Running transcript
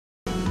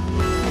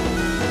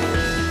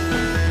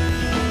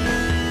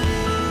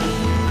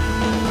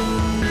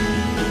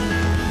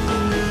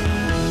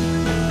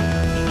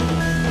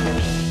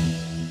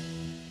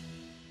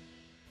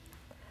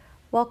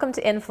Welcome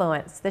to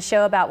Influence, the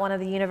show about one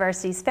of the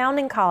university's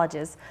founding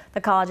colleges,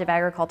 the College of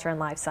Agriculture and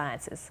Life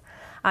Sciences.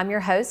 I'm your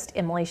host,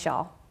 Emily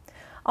Shaw.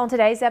 On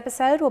today's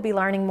episode, we'll be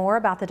learning more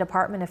about the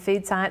Department of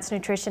Food Science,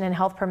 Nutrition, and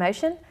Health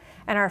Promotion,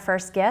 and our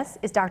first guest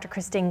is Dr.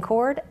 Christine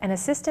Cord, an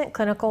assistant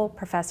clinical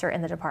professor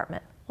in the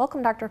department.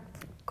 Welcome, Dr.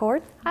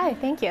 Cord. Hi,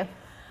 thank you.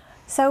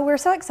 So we're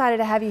so excited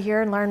to have you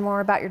here and learn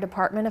more about your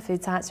Department of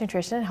Food Science,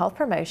 Nutrition, and Health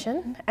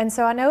Promotion. And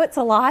so I know it's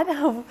a lot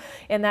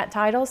in that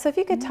title, so if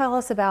you could tell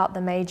us about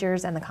the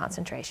majors and the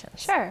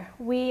concentrations. Sure.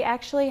 We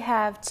actually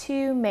have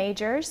two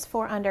majors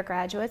for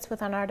undergraduates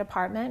within our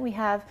department. We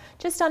have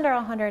just under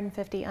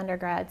 150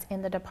 undergrads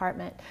in the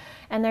department,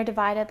 and they're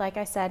divided, like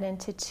I said,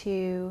 into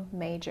two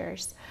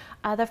majors.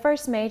 The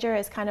first major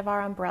is kind of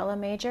our umbrella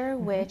major,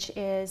 which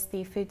is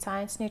the Food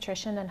Science,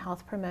 Nutrition, and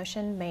Health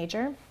Promotion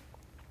major.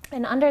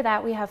 And under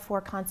that, we have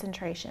four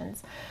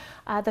concentrations.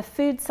 The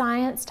food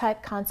science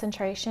type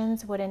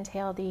concentrations would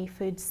entail the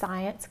food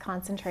science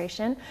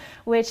concentration,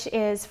 which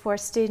is for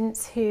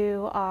students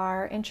who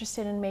are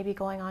interested in maybe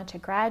going on to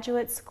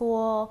graduate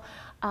school,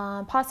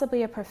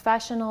 possibly a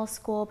professional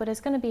school, but it's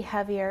going to be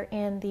heavier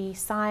in the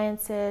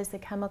sciences, the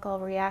chemical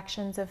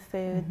reactions of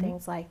food,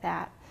 things like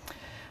that.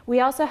 We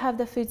also have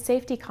the food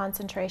safety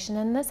concentration,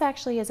 and this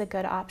actually is a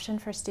good option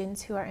for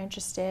students who are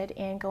interested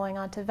in going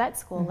on to vet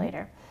school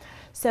later.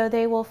 So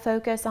they will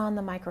focus on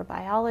the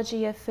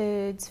microbiology of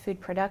foods, food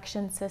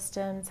production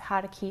systems, how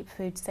to keep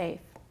food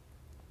safe.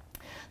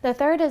 The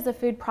third is the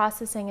food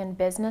processing and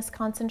business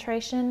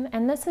concentration,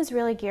 and this is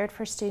really geared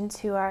for students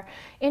who are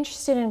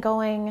interested in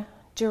going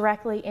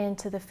directly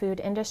into the food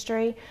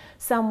industry.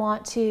 Some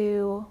want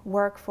to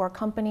work for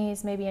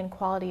companies, maybe in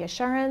quality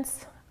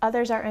assurance.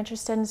 Others are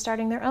interested in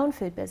starting their own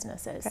food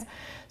businesses. Okay.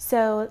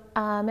 So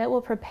it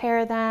will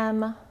prepare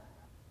them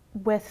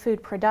with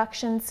food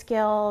production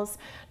skills,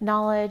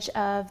 knowledge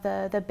of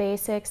the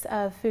basics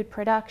of food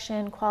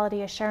production,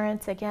 quality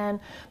assurance again,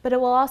 but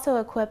it will also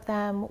equip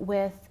them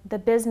with the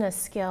business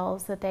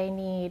skills that they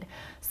need.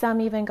 Some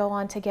even go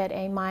on to get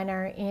a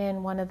minor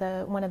in one of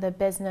the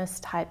business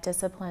type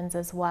disciplines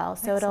as well.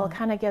 So it'll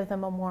kind of give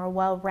them a more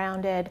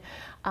well-rounded,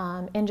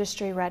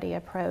 industry-ready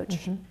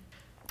approach.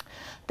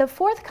 The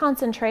fourth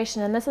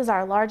concentration, and this is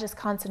our largest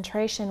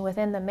concentration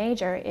within the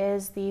major,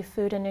 is the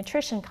food and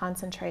nutrition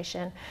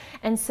concentration.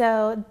 And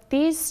so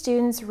these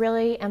students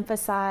really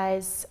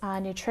emphasize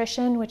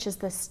nutrition, which is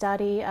the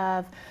study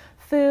of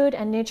food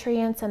and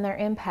nutrients and their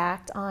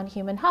impact on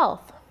human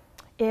health.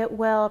 It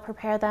will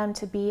prepare them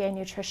to be a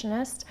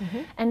nutritionist,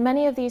 and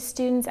many of these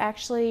students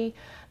actually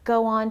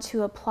go on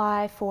to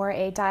apply for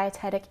a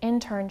dietetic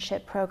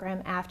internship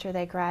program after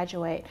they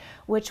graduate,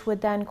 which would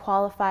then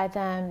qualify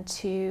them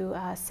to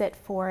sit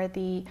for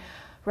the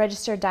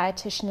registered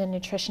dietitian and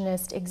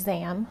nutritionist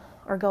exam,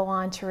 or go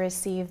on to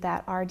receive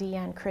that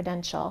RDN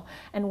credential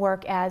and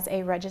work as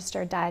a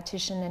registered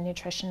dietitian and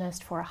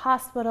nutritionist for a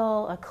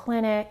hospital, a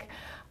clinic,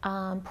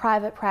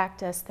 private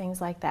practice, things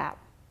like that.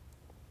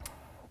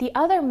 The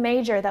other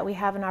major that we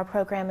have in our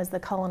program is the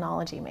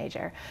culinology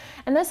major,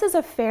 and this is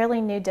a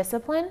fairly new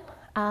discipline.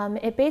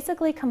 It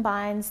basically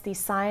combines the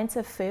science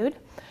of food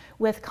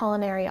with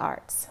culinary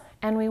arts,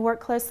 and we work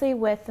closely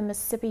with the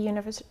Mississippi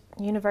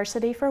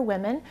University for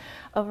Women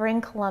over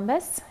in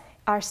Columbus.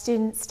 Our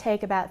students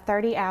take about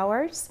 30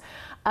 hours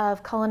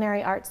of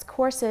culinary arts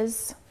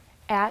courses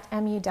at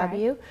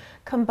MUW,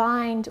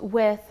 combined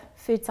with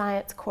food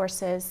science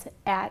courses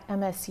at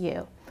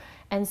MSU.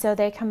 And so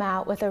they come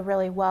out with a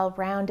really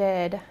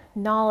well-rounded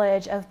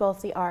knowledge of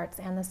both the arts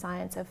and the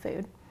science of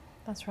food.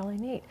 That's really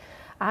neat.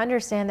 I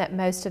understand that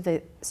most of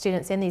the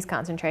students in these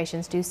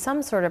concentrations do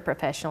some sort of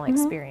professional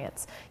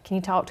experience. Can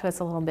you talk to us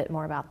a little bit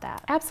more about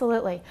that?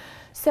 Absolutely.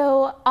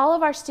 So all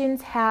of our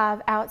students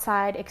have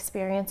outside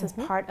experience as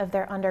part of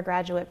their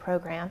undergraduate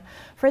program.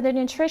 For the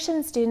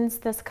nutrition students,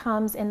 this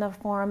comes in the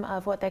form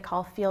of what they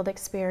call field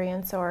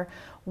experience, or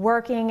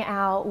working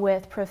out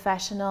with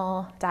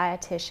professional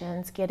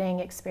dietitians,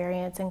 getting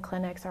experience in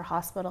clinics or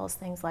hospitals,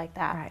 things like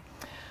that. Right.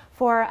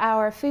 For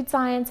our food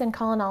science and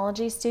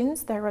culinology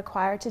students, they're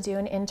required to do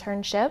an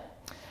internship,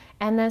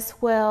 and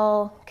this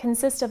will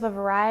consist of a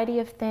variety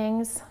of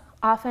things.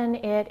 Often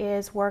it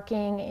is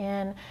working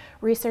in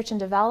research and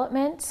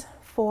development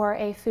for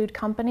a food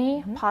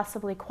company,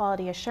 possibly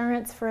quality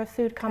assurance for a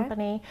food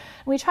company.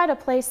 We try to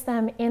place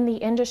them in the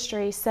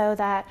industry so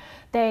that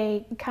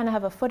they kind of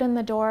have a foot in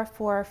the door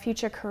for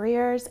future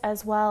careers,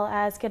 as well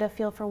as get a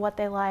feel for what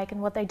they like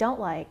and what they don't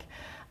like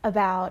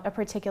about a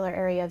particular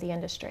area of the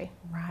industry.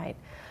 Right.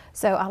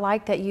 So I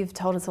like that you've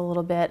told us a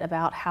little bit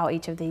about how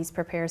each of these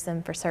prepares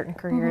them for certain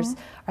careers.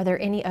 Are there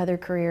any other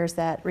careers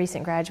that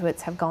recent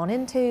graduates have gone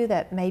into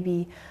that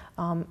maybe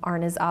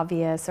aren't as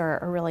obvious or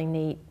a really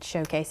neat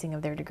showcasing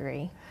of their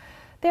degree?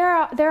 There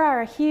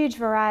are a huge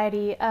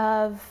variety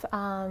of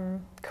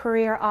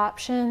career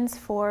options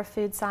for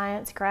food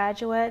science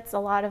graduates. A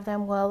lot of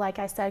them will, like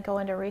I said, go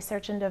into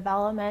research and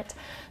development.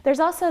 There's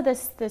also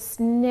this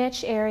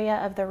niche area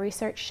of the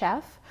research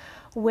chef,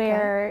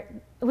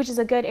 which is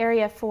a good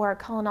area for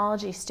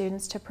culinology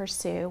students to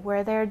pursue,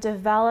 where they're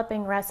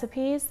developing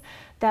recipes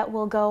that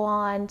will go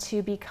on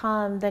to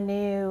become the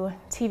new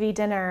TV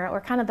dinner, or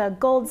kind of the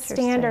gold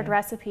standard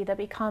recipe that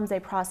becomes a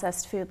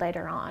processed food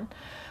later on.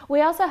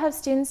 We also have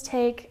students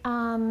take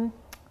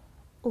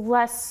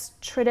less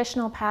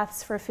traditional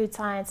paths for food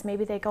science.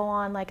 Maybe they go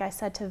on, like I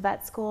said, to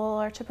vet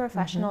school or to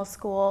professional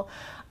school.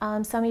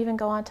 Some even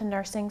go on to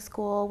nursing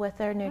school with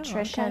their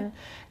nutrition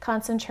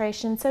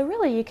concentration. So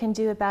really you can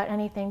do about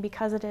anything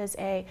because it is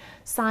a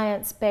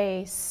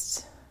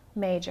science-based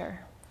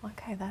major.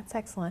 Okay, that's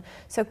excellent.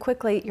 So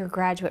quickly, your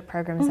graduate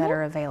programs that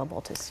are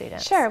available to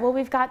students. Sure. Well,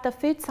 we've got the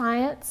food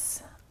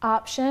science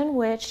option,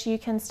 which you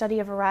can study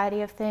a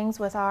variety of things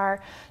with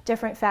our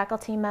different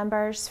faculty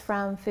members,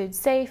 from food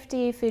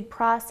safety, food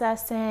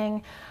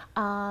processing,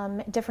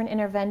 different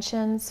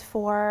interventions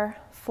for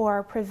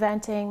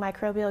preventing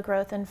microbial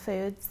growth in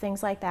foods,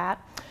 things like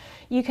that.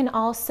 You can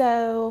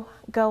also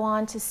go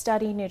on to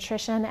study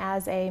nutrition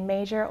as a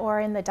major or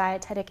in the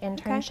dietetic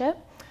internship,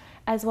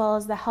 as well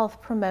as the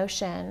health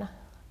promotion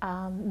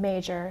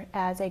major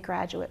as a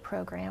graduate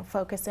program,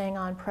 focusing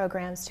on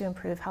programs to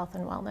improve health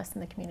and wellness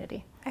in the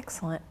community.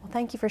 Excellent. Well,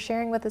 thank you for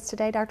sharing with us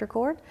today, Dr.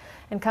 Cord.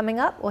 And coming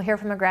up, we'll hear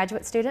from a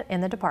graduate student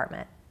in the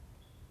department.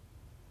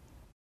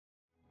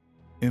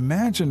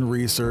 Imagine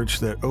research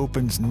that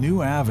opens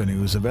new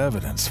avenues of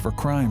evidence for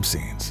crime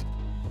scenes.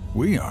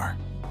 We are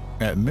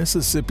at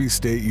Mississippi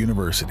State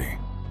University,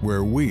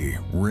 where we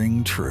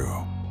ring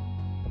true.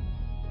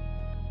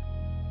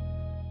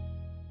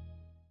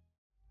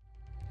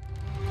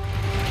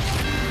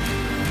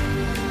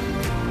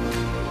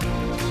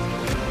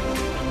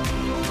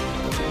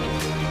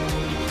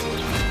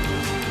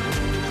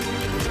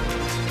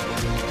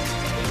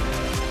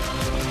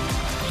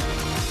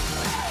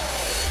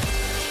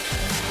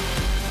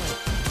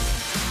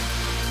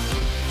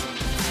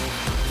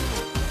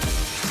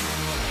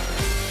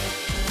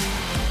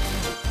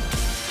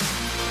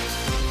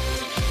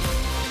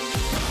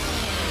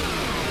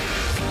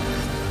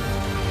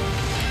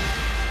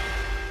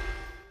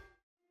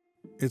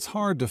 It's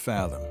hard to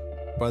fathom.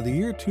 By the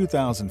year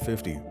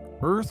 2050,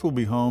 Earth will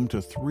be home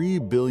to 3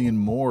 billion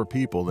more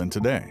people than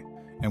today.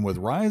 And with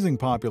rising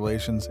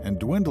populations and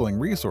dwindling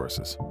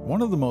resources,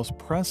 one of the most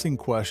pressing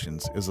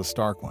questions is a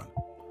stark one.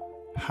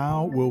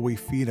 How will we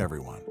feed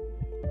everyone?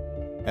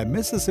 At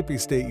Mississippi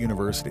State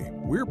University,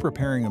 we're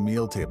preparing a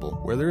meal table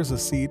where there's a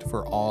seat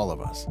for all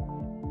of us.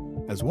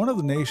 As one of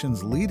the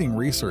nation's leading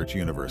research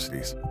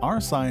universities,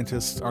 our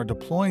scientists are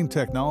deploying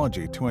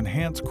technology to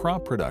enhance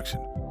crop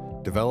production,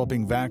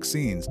 developing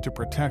vaccines to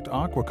protect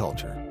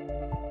aquaculture,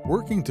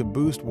 working to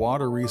boost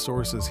water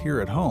resources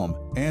here at home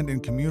and in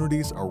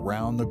communities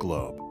around the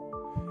globe.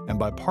 And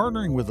by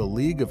partnering with the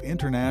League of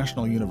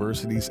International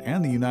Universities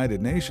and the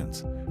United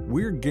Nations,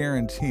 we're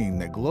guaranteeing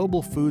that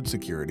global food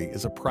security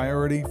is a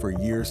priority for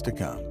years to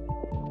come.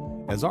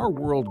 As our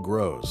world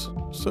grows,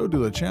 so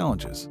do the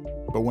challenges.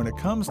 But when it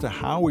comes to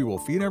how we will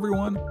feed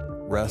everyone,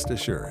 rest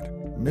assured,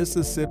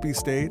 Mississippi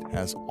State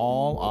has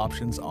all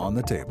options on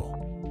the table.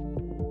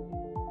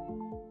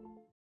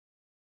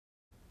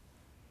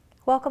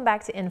 Welcome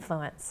back to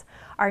Influence.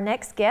 Our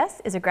next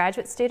guest is a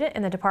graduate student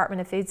in the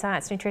Department of Food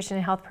Science, Nutrition,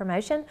 and Health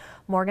Promotion,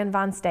 Morgan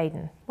Von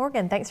Staden.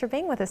 Morgan, thanks for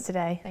being with us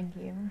today. Thank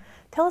you.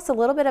 Tell us a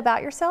little bit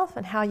about yourself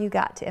and how you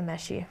got to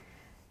MSU.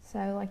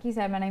 So, like you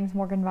said, my name is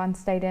Morgan Von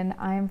Staden.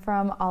 I am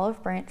from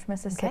Olive Branch,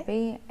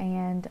 Mississippi,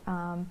 and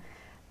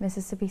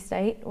Mississippi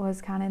State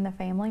was kind of in the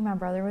family. My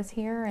brother was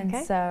here, and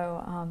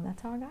so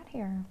that's how I got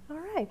here. All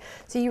right.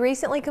 So you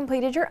recently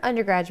completed your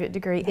undergraduate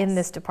degree in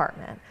this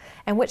department.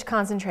 And which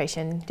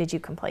concentration did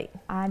you complete?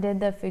 I did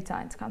the food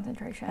science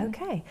concentration.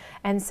 Okay.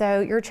 And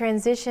so your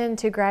transition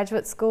to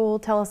graduate school,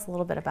 tell us a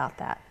little bit about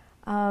that.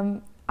 I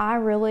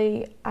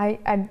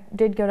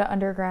did go to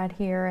undergrad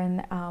here,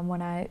 and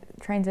when I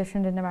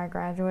transitioned into my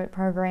graduate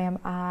program,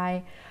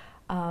 I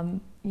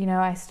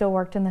still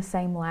worked in the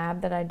same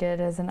lab that I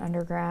did as an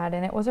undergrad,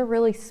 and it was a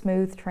really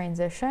smooth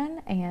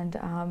transition, and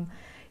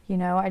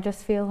I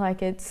just feel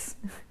like it's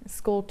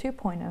school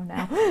 2.0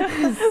 now.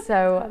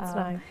 So that's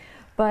nice.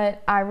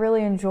 But I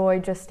really enjoy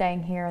just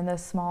staying here in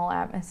this small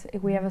atmosphere.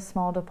 We have a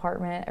small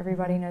department.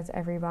 Everybody knows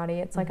everybody.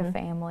 It's like a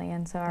family,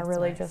 and so I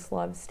really just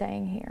love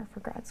staying here for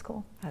grad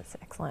school. That's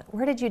excellent.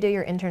 Where did you do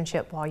your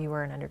internship while you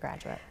were an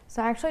undergraduate?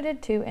 So I actually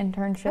did 2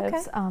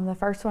 internships. The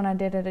first one I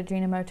did at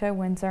Ajinomoto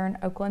Windsor in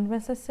Oakland,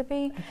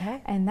 Mississippi.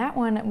 And that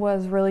one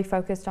was really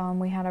focused on,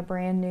 we had a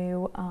brand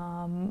new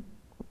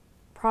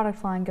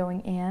product line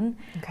going in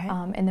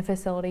the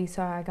facility,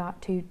 so I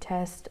got to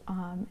test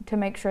to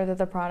make sure that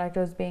the product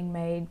was being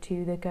made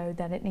to the code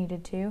that it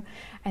needed to.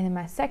 And then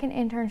my second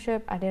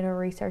internship, I did a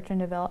research and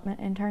development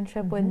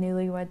internship with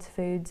Newlyweds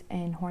Foods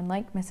in Horn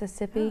Lake,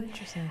 Mississippi. Oh,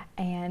 interesting.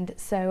 And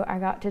so I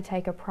got to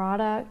take a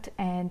product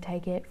and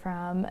take it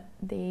from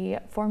the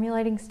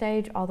formulating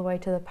stage all the way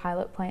to the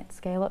pilot plant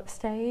scale-up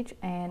stage,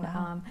 and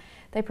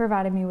they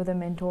provided me with a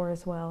mentor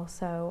as well,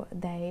 so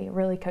they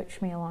really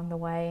coached me along the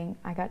way, and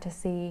I got to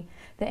see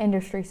the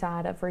industry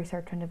side of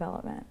research and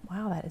development.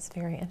 Wow, that is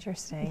very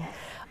interesting.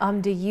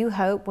 Do you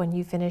hope when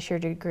you finish your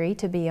degree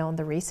to be on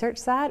the research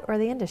side or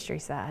the industry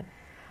side?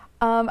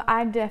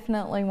 I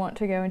definitely want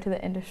to go into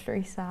the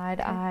industry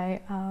side.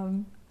 Okay.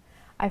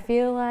 I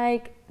feel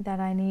like that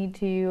I need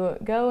to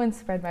go and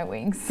spread my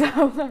wings. So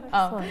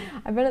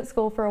I've been at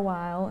school for a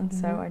while, and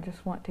so I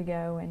just want to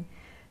go and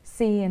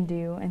see and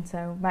do, and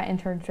so my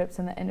internships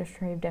in the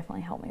industry have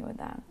definitely helped me with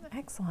that.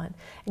 Excellent.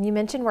 And you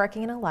mentioned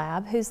working in a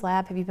lab. Whose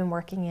lab have you been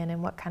working in,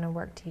 and what kind of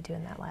work do you do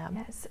in that lab?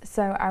 Yes,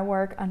 so I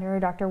work under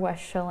Dr. Wes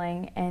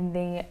Schilling in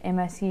the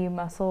MSU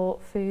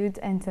Muscle Foods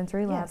and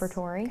Sensory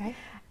Laboratory. Okay.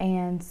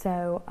 And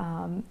so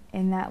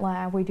in that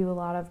lab we do a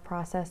lot of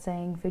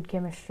processing, food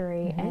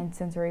chemistry, and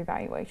sensory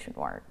evaluation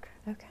work.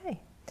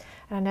 Okay.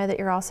 And I know that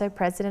you're also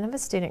president of a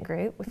student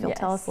group. If you'll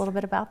tell us a little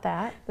bit about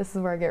that. This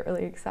is where I get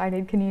really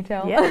excited. Can you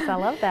tell? Yes, I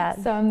love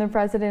that. So I'm the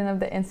president of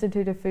the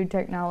Institute of Food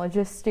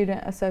Technologists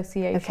Student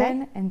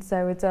Association. Okay. And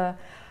so it's a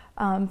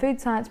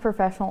food science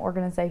professional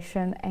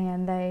organization,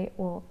 and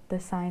the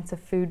Science of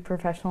Food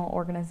professional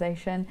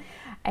organization.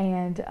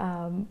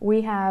 And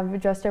we have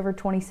just over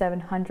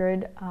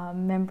 2,700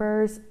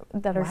 members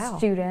that are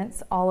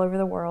students all over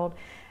the world.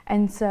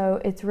 And so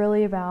it's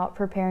really about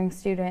preparing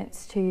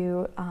students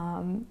to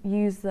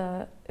use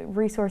the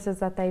resources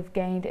that they've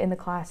gained in the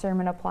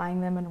classroom and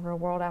applying them in a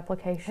real-world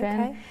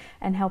application,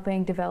 and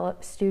helping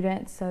develop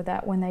students so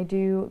that when they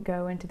do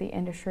go into the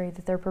industry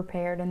that they're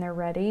prepared and they're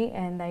ready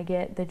and they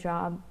get the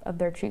job of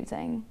their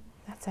choosing.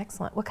 That's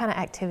excellent. What kind of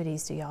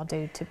activities do y'all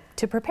do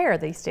to prepare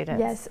these students?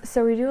 Yes,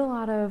 so we do a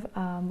lot of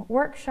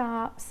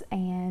workshops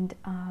and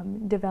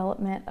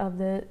development of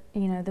the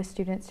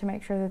students to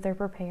make sure that they're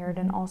prepared,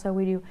 and also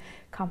we do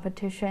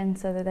competitions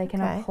so that they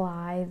can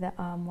apply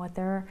what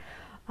they're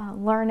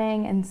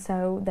learning, and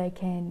so they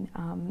can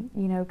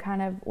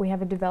we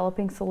have a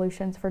developing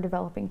solutions for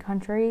developing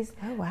countries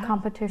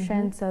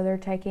competition. So they're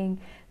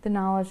taking the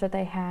knowledge that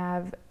they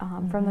have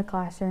from the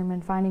classroom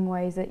and finding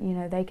ways that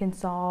they can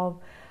solve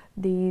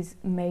these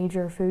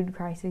major food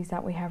crises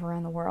that we have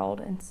around the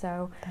world. And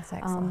so that's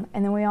excellent.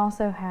 And then we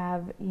also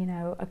have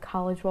a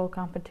College Bowl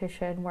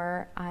competition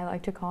where I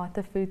like to call it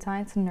the food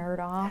science nerd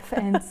off.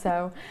 And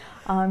so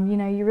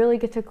you really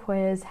get to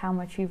quiz how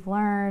much you've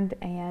learned,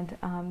 and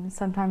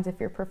sometimes if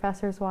your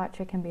professors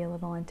watch, it can be a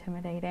little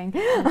intimidating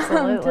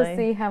to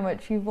see how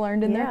much you've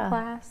learned in their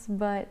class,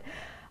 but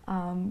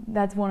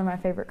that's one of my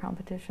favorite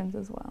competitions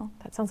as well.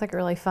 That sounds like a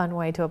really fun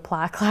way to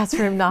apply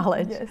classroom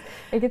knowledge. Yes,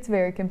 it gets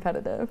very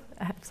competitive.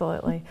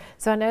 Absolutely.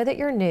 So I know that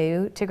you're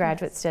new to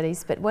graduate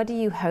studies, but what do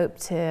you hope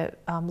to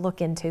look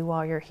into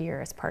while you're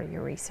here as part of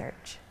your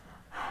research?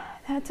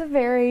 That's a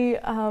very,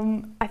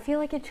 I feel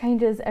like it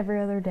changes every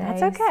other day.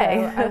 That's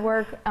okay. So I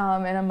work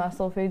in a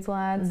muscle foods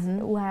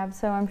lab,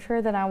 so I'm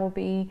sure that I will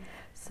be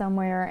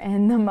somewhere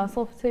in the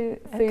muscle food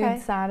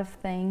side of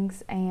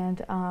things,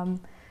 and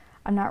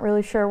I'm not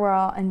really sure where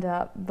I'll end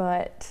up,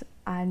 but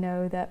I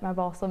know that my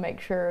boss will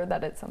make sure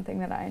that it's something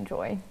that I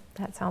enjoy.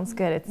 That sounds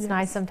good. It's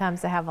nice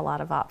sometimes to have a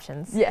lot of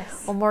options.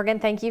 Yes. Well, Morgan,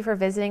 thank you for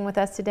visiting with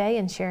us today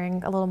and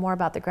sharing a little more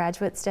about the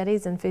graduate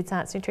studies in food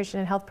science, nutrition,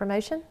 and health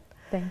promotion.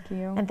 Thank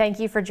you. And thank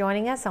you for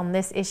joining us on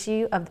this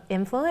issue of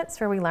Influence,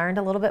 where we learned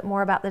a little bit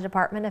more about the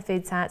Department of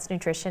Food Science,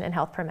 Nutrition, and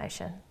Health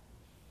Promotion.